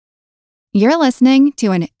You're listening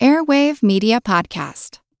to an Airwave Media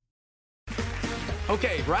Podcast.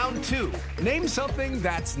 Okay, round two. Name something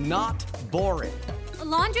that's not boring. A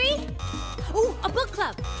laundry? Ooh, a book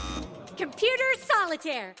club. Computer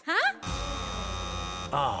solitaire, huh?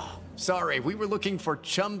 Ah, sorry, we were looking for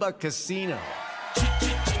Chumba Casino.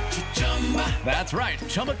 That's right,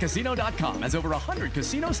 ChumbaCasino.com has over 100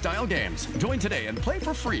 casino-style games. Join today and play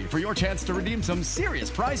for free for your chance to redeem some serious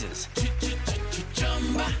prizes.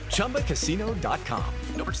 ChumbaCasino.com.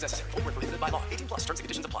 No purchase necessary. Void where prohibited by law. 18 plus terms and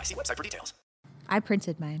conditions apply. See website for details. I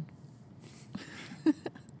printed mine.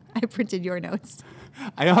 I printed your notes.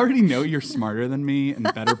 I already know you're smarter than me and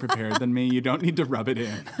better prepared than me. You don't need to rub it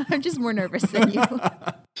in. I'm just more nervous than you.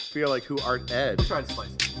 I feel like who art Ed? Try to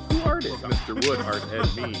spice it. Who art it? Mr. Wood art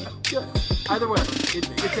Ed me. Good. Either way, it's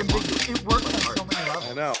ambiguous. It works on so many levels.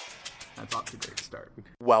 I know. That's off to a great start.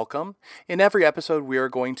 Welcome. In every episode, we are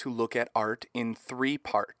going to look at art in 3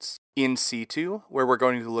 parts. In situ, where we're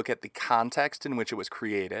going to look at the context in which it was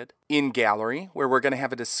created. In gallery, where we're going to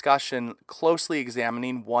have a discussion closely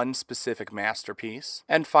examining one specific masterpiece.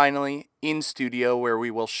 And finally, in studio, where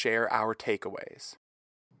we will share our takeaways.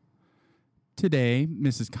 Today,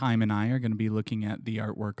 Mrs. Kime and I are going to be looking at the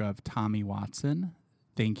artwork of Tommy Watson.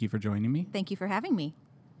 Thank you for joining me. Thank you for having me.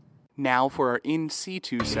 Now for our in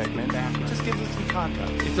situ segment. It just gives us some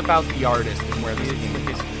context. It's about the artist and where this came from.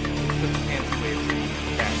 It's the fancy way of saying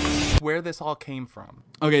where this all came from.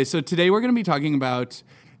 Okay, so today we're going to be talking about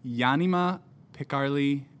Yannima,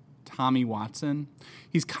 Pikarli, Tommy Watson.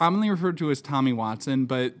 He's commonly referred to as Tommy Watson,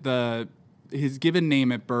 but his given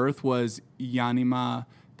name at birth was Yannima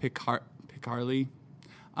Pikarli.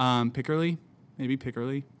 Pikarli? Maybe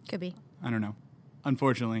Pikarli? Could be. I don't know.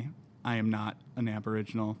 Unfortunately, I am not an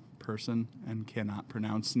Aboriginal person and cannot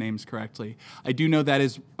pronounce names correctly. I do know that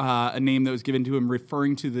is a name that was given to him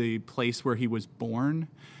referring to the place where he was born.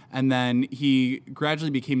 And then he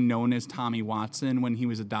gradually became known as Tommy Watson when he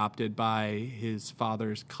was adopted by his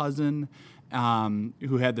father's cousin,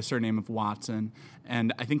 who had the surname of Watson.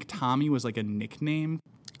 And I think Tommy was like a nickname.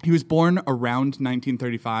 He was born around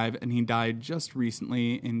 1935, and he died just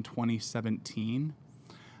recently in 2017.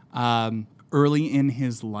 Early in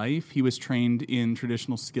his life, he was trained in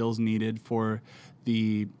traditional skills needed for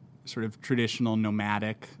the sort of traditional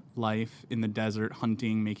nomadic life in the desert,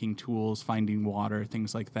 hunting, making tools, finding water,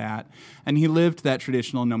 things like that. And he lived that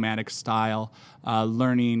traditional nomadic style,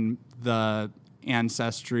 learning the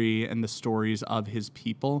ancestry and the stories of his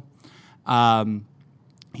people.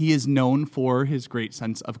 He is known for his great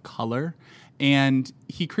sense of color, and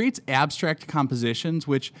he creates abstract compositions,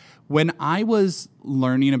 which when I was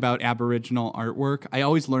learning about Aboriginal artwork, I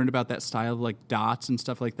always learned about that style of like dots and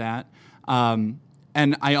stuff like that.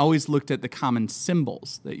 And I always looked at the common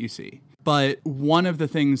symbols that you see. But one of the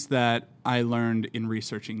things that I learned in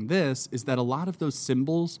researching this is that a lot of those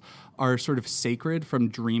symbols are sort of sacred from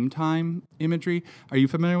Dreamtime imagery. Are you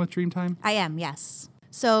familiar with Dreamtime? I am, yes.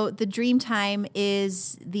 So the Dreamtime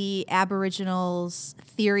is the Aboriginals'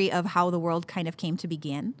 theory of how the world kind of came to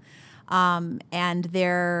begin. And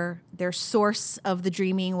their source of the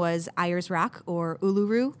dreaming was Ayers Rock or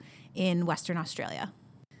Uluru in Western Australia.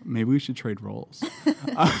 Maybe we should trade roles.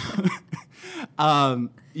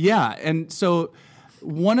 Yeah, and so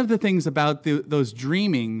one of the things about those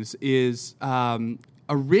dreamings is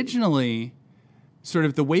originally sort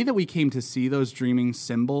of the way that we came to see those dreaming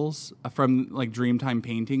symbols from like Dreamtime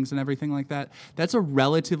paintings and everything like that, that's a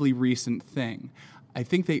relatively recent thing. I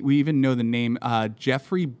think that we even know the name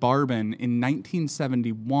Jeffrey Barbin in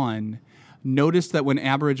 1971 noticed that when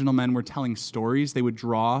Aboriginal men were telling stories, they would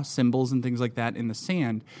draw symbols and things like that in the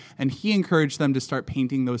sand, and he encouraged them to start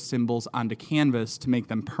painting those symbols onto canvas to make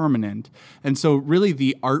them permanent. And so really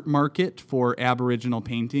the art market for Aboriginal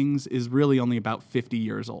paintings is really only about 50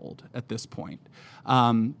 years old at this point.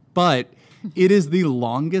 But it is the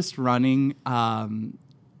longest running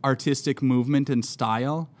artistic movement and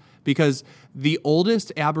style, because the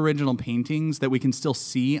oldest Aboriginal paintings that we can still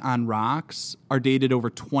see on rocks are dated over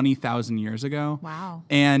 20,000 years ago. Wow.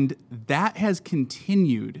 And that has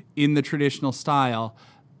continued in the traditional style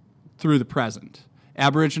through the present.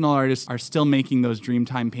 Aboriginal artists are still making those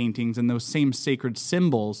Dreamtime paintings and those same sacred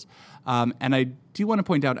symbols. And I do want to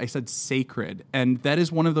point out, I said sacred, and that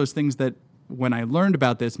is one of those things that when I learned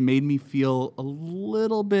about this, made me feel a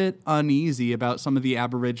little bit uneasy about some of the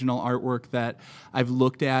Aboriginal artwork that I've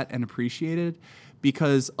looked at and appreciated,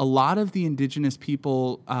 because a lot of the Indigenous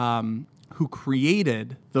people who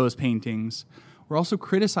created those paintings were also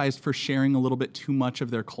criticized for sharing a little bit too much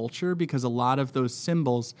of their culture, because a lot of those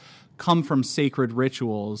symbols come from sacred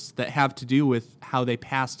rituals that have to do with how they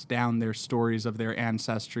passed down their stories of their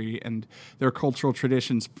ancestry and their cultural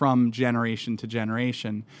traditions from generation to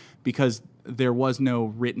generation, because there was no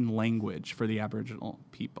written language for the Aboriginal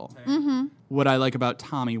people. Mm-hmm. What I like about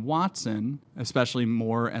Tommy Watson, especially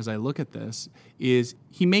more as I look at this, is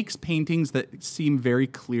he makes paintings that seem very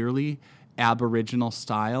clearly Aboriginal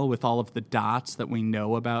style, with all of the dots that we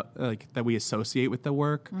know about, like that we associate with the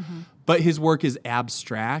work. Mm-hmm. But his work is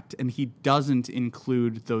abstract, and he doesn't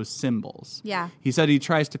include those symbols. Yeah. He said he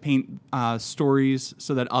tries to paint stories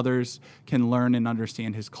so that others can learn and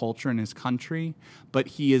understand his culture and his country, but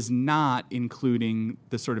he is not including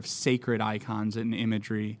the sort of sacred icons and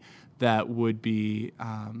imagery that would be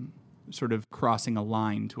sort of crossing a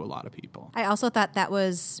line to a lot of people. I also thought that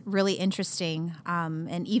was really interesting.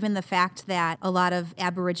 And even the fact that a lot of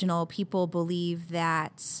Aboriginal people believe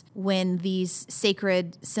that when these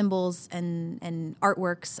sacred symbols and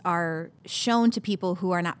artworks are shown to people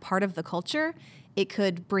who are not part of the culture, it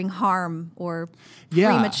could bring harm or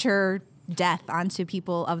premature death onto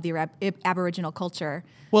people of the Aboriginal culture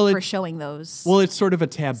for showing those. Well, it's sort of a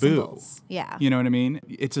taboo. Symbols. Yeah. You know what I mean?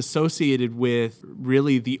 It's associated with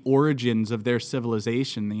really the origins of their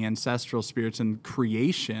civilization, the ancestral spirits and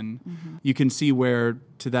creation. Mm-hmm. You can see where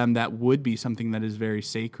to them that would be something that is very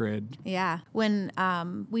sacred. Yeah. When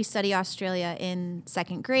we study Australia in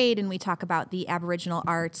second grade and we talk about the Aboriginal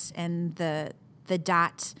arts and the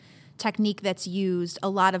dot technique that's used, a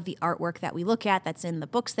lot of the artwork that we look at, that's in the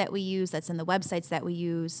books that we use, that's in the websites that we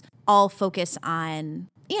use, all focus on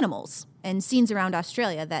animals and scenes around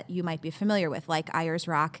Australia that you might be familiar with, like Ayers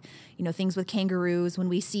Rock, things with kangaroos. When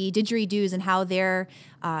we see didgeridoos and how they're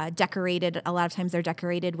decorated, a lot of times they're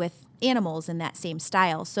decorated with animals in that same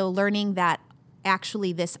style. So learning that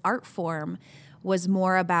actually this art form was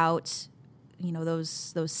more about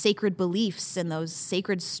those sacred beliefs and those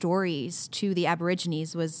sacred stories to the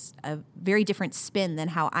Aborigines was a very different spin than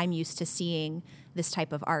how I'm used to seeing this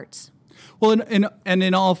type of art. Well, and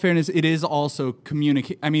in all fairness, it is also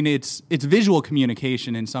it's visual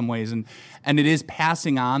communication in some ways, and it is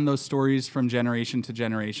passing on those stories from generation to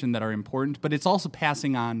generation that are important, but it's also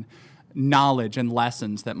passing on knowledge and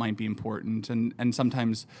lessons that might be important, and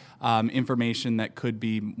sometimes information that could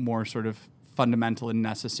be more sort of fundamental and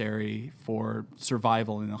necessary for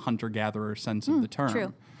survival in a hunter-gatherer sense of the term.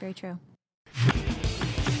 True. Very true.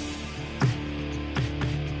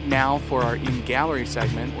 Now for our in-gallery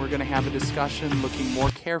segment, we're going to have a discussion looking more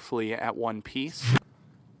carefully at one piece.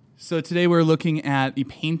 So today we're looking at the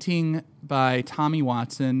painting by Tommy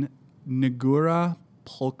Watson, Ngura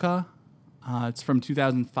Polka. It's from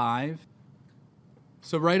 2005.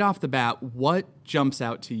 So right off the bat, what jumps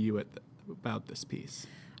out to you about this piece?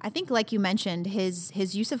 I think, like you mentioned,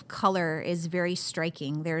 his use of color is very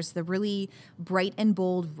striking. There's the really bright and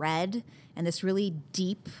bold red and this really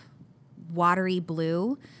deep, watery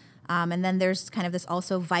blue. And then there's kind of this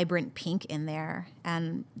also vibrant pink in there.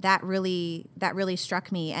 And that really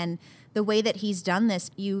struck me. And the way that he's done this,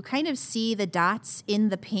 you kind of see the dots in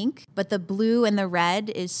the pink, but the blue and the red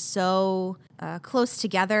is so close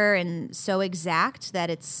together and so exact that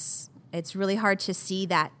it's really hard to see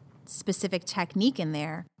that specific technique in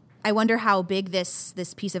there. I wonder how big this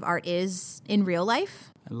piece of art is in real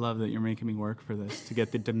life. I love that you're making me work for this to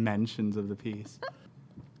get the dimensions of the piece.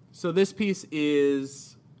 So this piece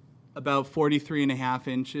is about 43 and a half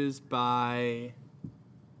inches by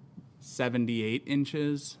 78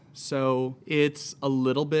 inches. So it's a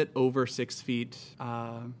little bit over 6 feet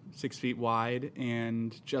wide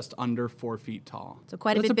and just under 4 feet tall. So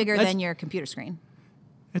quite a bit bigger than your computer screen.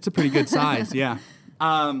 It's a pretty good size, yeah.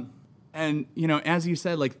 And, as you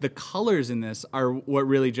said, like, the colors in this are what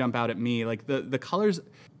really jump out at me. Like, the colors,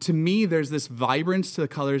 to me, there's this vibrance to the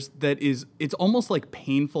colors that it's almost, like,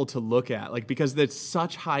 painful to look at. Like, because there's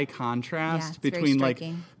such high contrast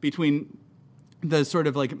between the sort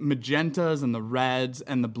of, like, magentas and the reds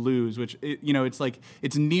and the blues, which,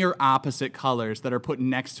 it's near opposite colors that are put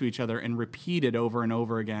next to each other and repeated over and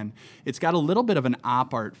over again. It's got a little bit of an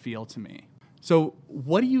op art feel to me. So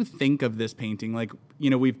what do you think of this painting? Like,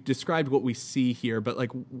 we've described what we see here, but,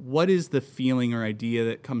 like, what is the feeling or idea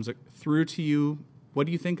that comes through to you? What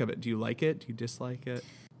do you think of it? Do you like it? Do you dislike it?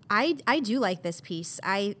 I do like this piece.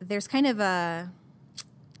 There's kind of a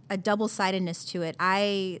double-sidedness to it.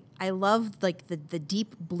 I love, like, the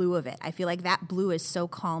deep blue of it. I feel like that blue is so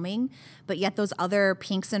calming, but yet those other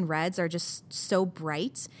pinks and reds are just so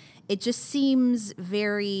bright. It just seems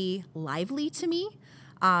very lively to me.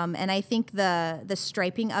 And I think the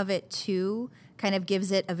striping of it, too, kind of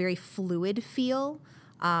gives it a very fluid feel.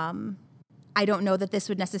 I don't know that this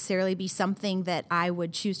would necessarily be something that I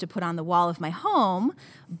would choose to put on the wall of my home,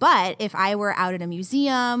 but if I were out at a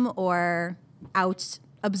museum or out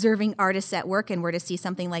observing artists at work and were to see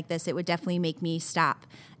something like this, it would definitely make me stop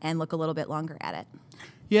and look a little bit longer at it.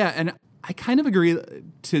 Yeah, and I kind of agree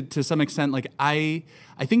to some extent. Like I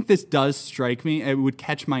think this does strike me. It would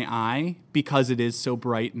catch my eye because it is so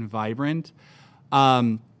bright and vibrant.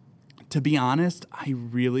 To be honest, I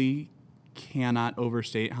really cannot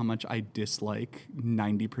overstate how much I dislike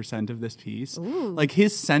 90% of this piece. Ooh. Like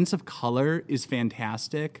his sense of color is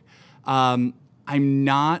fantastic. I'm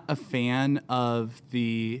not a fan of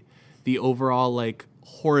the overall like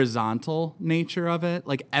horizontal nature of it.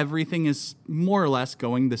 Like everything is more or less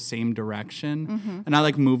going the same direction. And I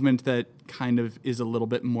like movement that kind of is a little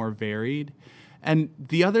bit more varied. And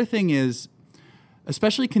the other thing is,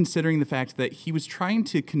 especially considering the fact that he was trying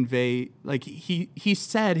to convey, like he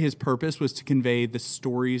said his purpose was to convey the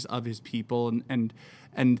stories of his people and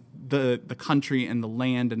the country and the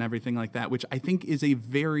land and everything like that, which I think is a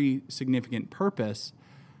very significant purpose.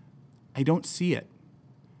 I don't see it.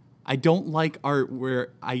 I don't like art where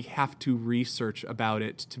I have to research about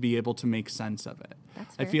it to be able to make sense of it.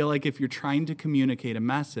 That's fair. I feel like if you're trying to communicate a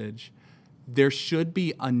message, there should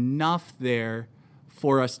be enough there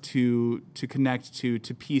for us to connect to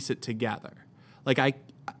piece it together. Like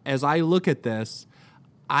as I look at this,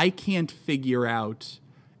 I can't figure out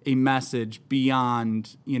a message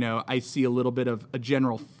beyond, I see a little bit of a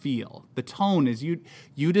general feel. The tone is,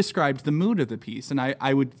 you described the mood of the piece, and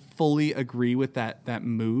I would fully agree with that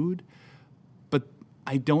mood, but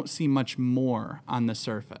I don't see much more on the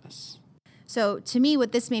surface. So to me,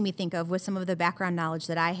 what this made me think of was some of the background knowledge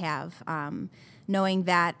that I have, knowing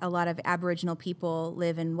that a lot of Aboriginal people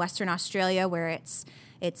live in Western Australia where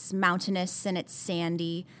it's mountainous and it's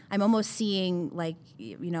sandy. I'm almost seeing like,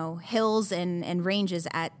 hills and ranges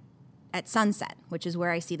at sunset, which is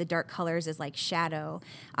where I see the dark colors as like shadow.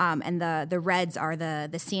 And the reds are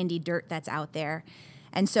the sandy dirt that's out there.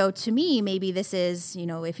 And so to me, maybe this is,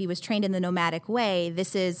 if he was trained in the nomadic way,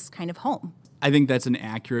 this is kind of home. I think that's an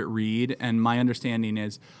accurate read, and my understanding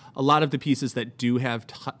is a lot of the pieces that do have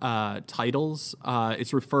titles,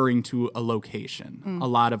 it's referring to a location. A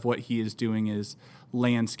lot of what he is doing is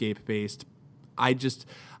landscape-based. I just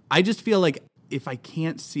feel like if I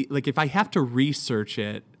can't see, like if I have to research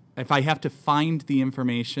it, if I have to find the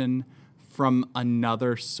information from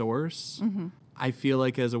another source, I feel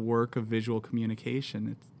like as a work of visual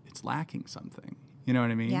communication, it's lacking something. You know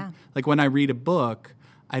what I mean? Yeah. Like when I read a book,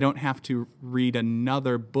 I don't have to read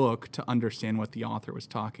another book to understand what the author was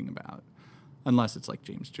talking about, unless it's like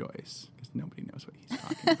James Joyce, because nobody knows what he's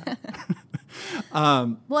talking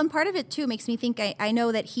about. Well, and part of it, too, makes me think, I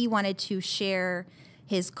know that he wanted to share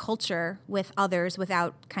his culture with others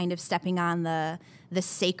without kind of stepping on the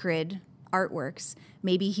sacred artworks.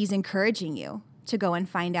 Maybe he's encouraging you to go and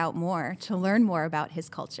find out more, to learn more about his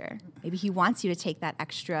culture. Maybe he wants you to take that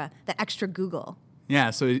extra Google.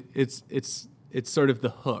 Yeah, so it's sort of the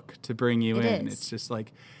hook to bring you in. Is. It's just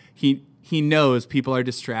like he knows people are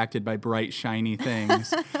distracted by bright, shiny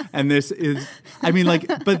things. And this is, I mean, like,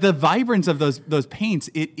 but the vibrance of those paints,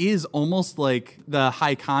 it is almost like the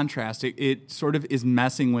high contrast. It sort of is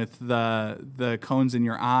messing with the cones in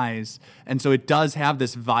your eyes. And so it does have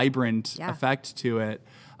this vibrant effect to it.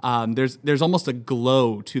 There's almost a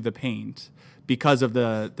glow to the paint because of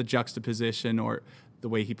the juxtaposition or the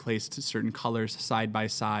way he placed certain colors side by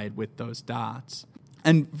side with those dots.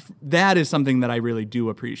 And that is something that I really do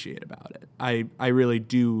appreciate about it. I really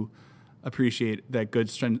do appreciate that good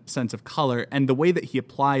sense of color. And the way that he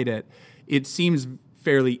applied it, it seems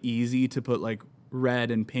fairly easy to put like red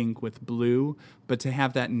and pink with blue, but to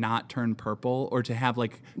have that not turn purple or to have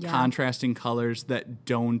like contrasting colors that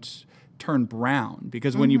don't turn brown,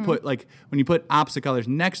 because when you put opposite colors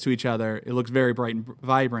next to each other, it looks very bright and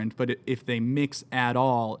vibrant, but if they mix at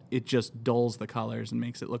all, it just dulls the colors and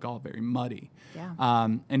makes it look all very muddy.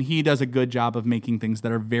 And he does a good job of making things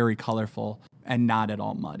that are very colorful and not at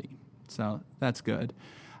all muddy, so that's good.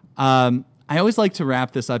 I always like to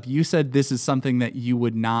wrap this up. You said this is something that you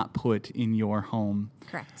would not put in your home.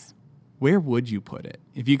 Correct. Where would you put it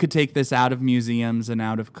if you could take this out of museums and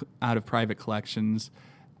out of private collections,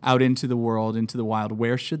 out into the world, into the wild?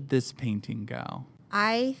 Where should this painting go?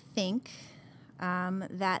 I think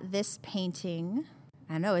that this painting,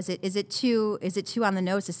 I don't know, is it too on the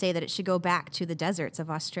nose to say that it should go back to the deserts of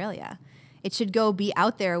Australia? It should be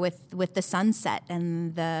out there with the sunset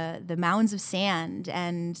and the mounds of sand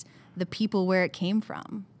and the people where it came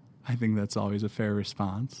from. I think that's always a fair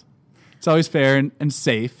response. It's always fair and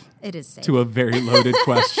safe. It is safe. To a very loaded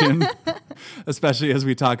question, especially as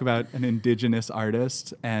we talk about an Indigenous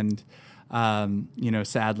artist. And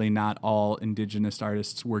Sadly, not all Indigenous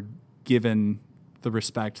artists were given the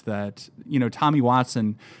respect that, Tommy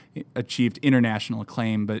Watson achieved international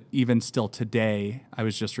acclaim, but even still today, I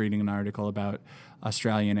was just reading an article about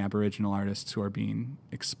Australian Aboriginal artists who are being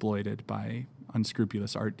exploited by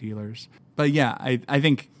unscrupulous art dealers. But yeah, I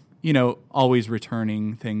think, always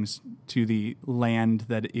returning things to the land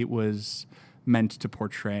that it was meant to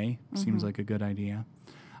portray seems like a good idea.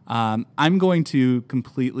 I'm going to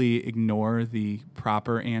completely ignore the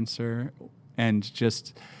proper answer and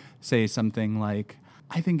just say something like,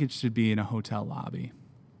 I think it should be in a hotel lobby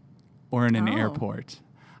or in an airport.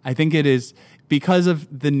 I think it is, because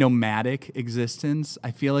of the nomadic existence,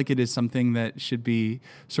 I feel like it is something that should be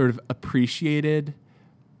sort of appreciated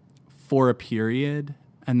for a period,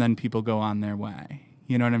 and then people go on their way.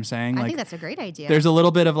 You know what I'm saying? I think that's a great idea. There's a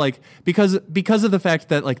little bit of because of the fact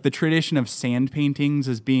that the tradition of sand paintings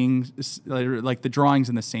as being the drawings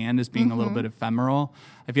in the sand as being a little bit ephemeral.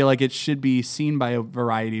 I feel like it should be seen by a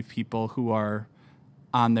variety of people who are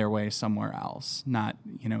on their way somewhere else, not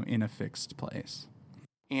in a fixed place.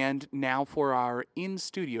 And now for our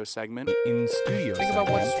in-studio segment. Think about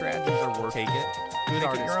what strategies are working. Take it. Good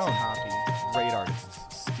artists your own. Copy. Great artists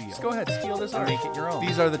steal. Just go ahead, steal this art. Make it your own.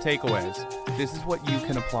 These are the takeaways. This is what you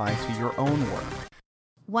can apply to your own work.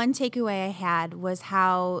 One takeaway I had was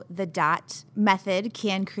how the dot method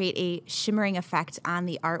can create a shimmering effect on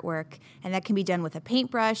the artwork, and that can be done with a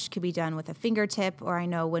paintbrush, could be done with a fingertip, or I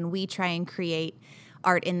know when we try and create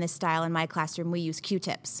art in this style in my classroom, we use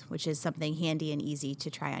Q-tips, which is something handy and easy to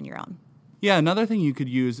try on your own. Yeah, another thing you could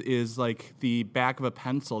use is the back of a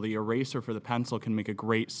pencil. The eraser for the pencil can make a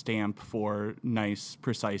great stamp for nice,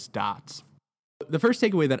 precise dots. The first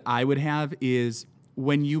takeaway that I would have is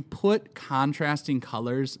when you put contrasting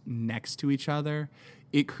colors next to each other,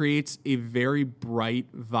 it creates a very bright,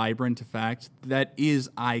 vibrant effect that is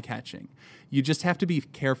eye-catching. You just have to be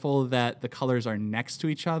careful that the colors are next to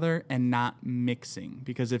each other and not mixing,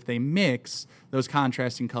 because if they mix, those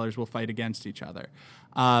contrasting colors will fight against each other.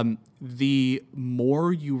 The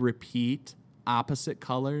more you repeat opposite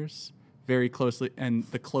colors very closely, and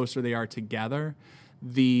the closer they are together,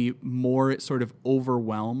 the more it sort of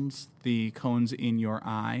overwhelms the cones in your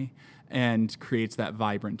eye and creates that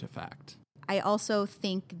vibrant effect. I also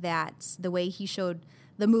think that the way he showed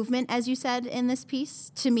the movement, as you said, in this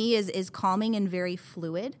piece, to me is calming and very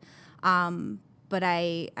fluid. But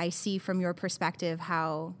I see from your perspective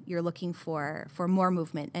how you're looking for more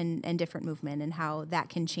movement and different movement, and how that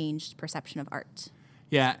can change perception of art.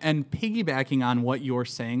 Yeah, and piggybacking on what you're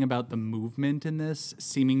saying about the movement in this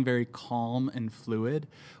seeming very calm and fluid,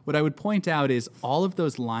 what I would point out is all of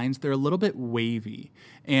those lines, they're a little bit wavy,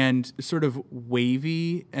 and sort of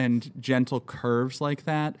wavy and gentle curves like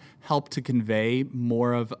that help to convey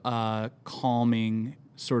more of a calming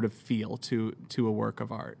sort of feel to a work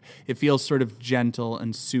of art. It feels sort of gentle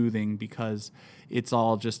and soothing because it's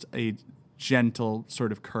all just a gentle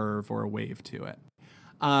sort of curve or a wave to it.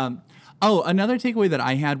 Another takeaway that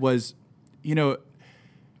I had was, even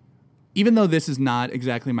though this is not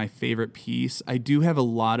exactly my favorite piece, I do have a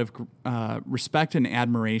lot of respect and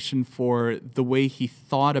admiration for the way he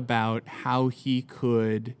thought about how he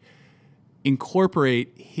could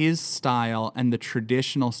incorporate his style and the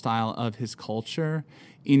traditional style of his culture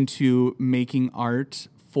into making art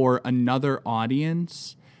for another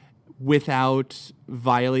audience without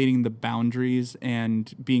violating the boundaries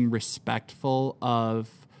and being respectful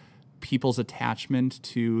of people's attachment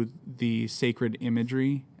to the sacred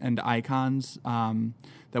imagery and icons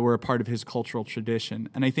that were a part of his cultural tradition.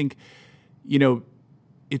 And I think,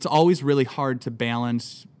 it's always really hard to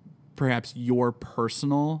balance perhaps your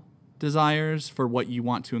personal desires for what you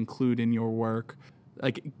want to include in your work.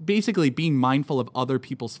 Like basically being mindful of other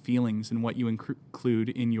people's feelings and what you include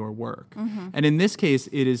in your work. Mm-hmm. And in this case,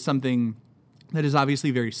 it is something that is obviously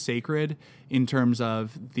very sacred in terms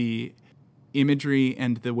of the imagery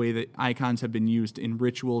and the way that icons have been used in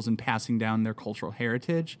rituals and passing down their cultural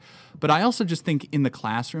heritage. But I also just think in the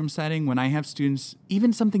classroom setting, when I have students,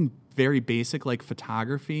 even something very basic like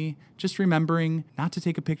photography, just remembering not to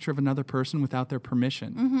take a picture of another person without their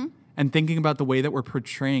permission. Mm-hmm. And thinking about the way that we're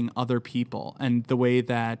portraying other people and the way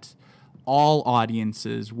that all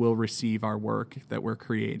audiences will receive our work that we're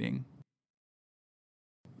creating.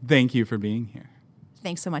 Thank you for being here.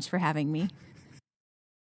 Thanks so much for having me.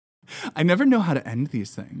 I never know how to end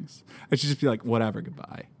these things. I should just be like, whatever,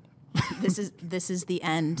 goodbye. This is the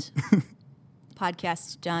end.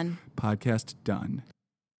 Podcast done. Podcast done.